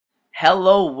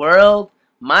Hello world,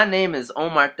 my name is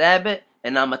Omar Thabit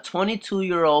and I'm a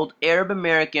 22-year-old Arab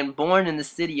American born in the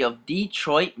city of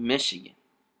Detroit, Michigan.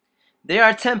 There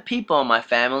are 10 people in my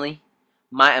family: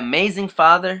 my amazing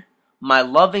father, my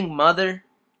loving mother,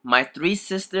 my 3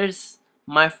 sisters,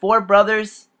 my 4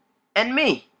 brothers, and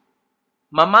me.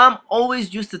 My mom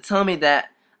always used to tell me that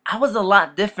I was a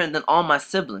lot different than all my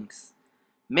siblings.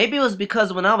 Maybe it was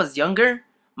because when I was younger,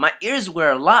 my ears were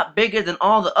a lot bigger than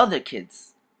all the other kids.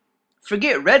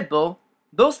 Forget Red Bull,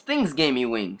 those things gave me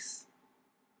wings.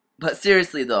 But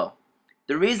seriously though,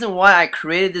 the reason why I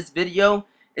created this video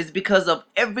is because of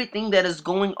everything that is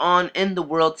going on in the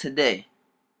world today.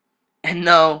 And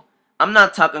no, I'm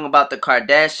not talking about the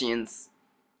Kardashians.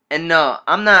 And no,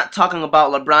 I'm not talking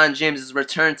about LeBron James'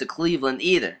 return to Cleveland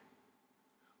either.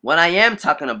 What I am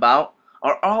talking about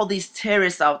are all these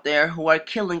terrorists out there who are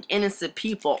killing innocent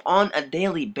people on a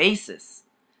daily basis.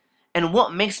 And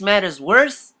what makes matters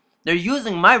worse, they're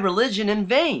using my religion in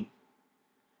vain.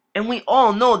 And we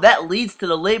all know that leads to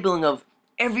the labeling of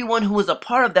everyone who is a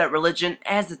part of that religion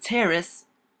as a terrorist.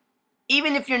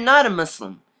 Even if you're not a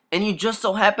Muslim and you just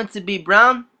so happen to be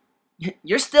brown,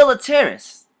 you're still a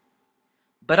terrorist.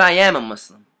 But I am a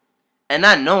Muslim, and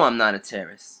I know I'm not a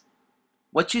terrorist.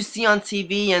 What you see on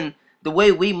TV and the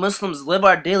way we Muslims live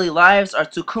our daily lives are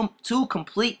two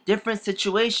complete different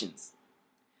situations.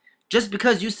 Just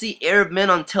because you see Arab men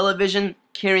on television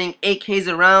carrying AKs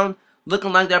around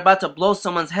looking like they're about to blow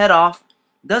someone's head off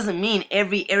doesn't mean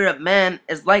every Arab man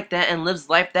is like that and lives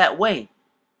life that way.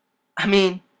 I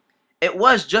mean, it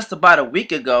was just about a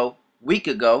week ago,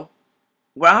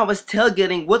 where I was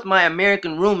tailgating with my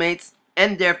American roommates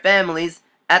and their families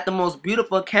at the most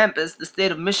beautiful campus the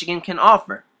state of Michigan can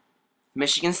offer,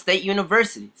 Michigan State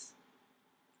Universities.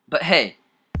 But hey,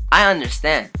 I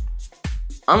understand.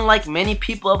 Unlike many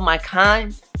people of my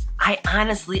kind, I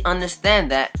honestly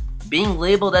understand that being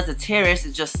labeled as a terrorist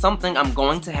is just something I'm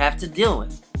going to have to deal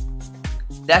with.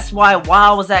 That's why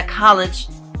while I was at college,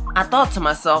 I thought to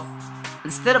myself,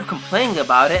 instead of complaining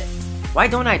about it, why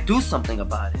don't I do something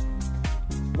about it?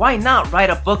 Why not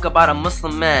write a book about a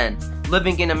Muslim man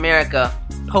living in America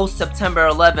post-September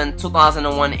 11,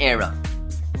 2001 era?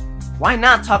 Why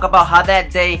not talk about how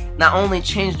that day not only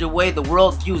changed the way the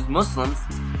world views Muslims,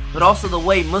 but also the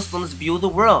way Muslims view the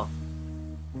world?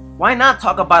 Why not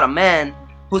talk about a man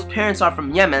whose parents are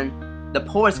from Yemen, the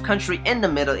poorest country in the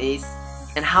Middle East,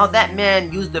 and how that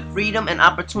man used the freedom and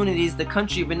opportunities the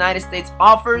country of the United States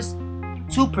offers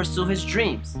to pursue his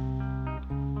dreams?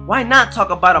 Why not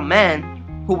talk about a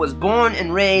man who was born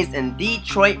and raised in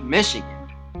Detroit, Michigan,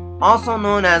 also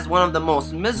known as one of the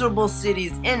most miserable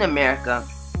cities in America,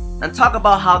 and talk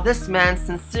about how this man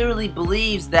sincerely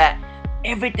believes that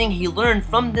everything he learned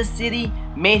from this city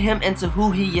made him into who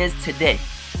he is today?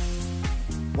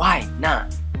 Why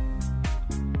not?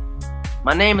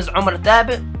 My name is Omar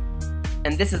Thabit,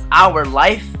 and this is our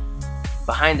life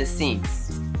behind the scenes.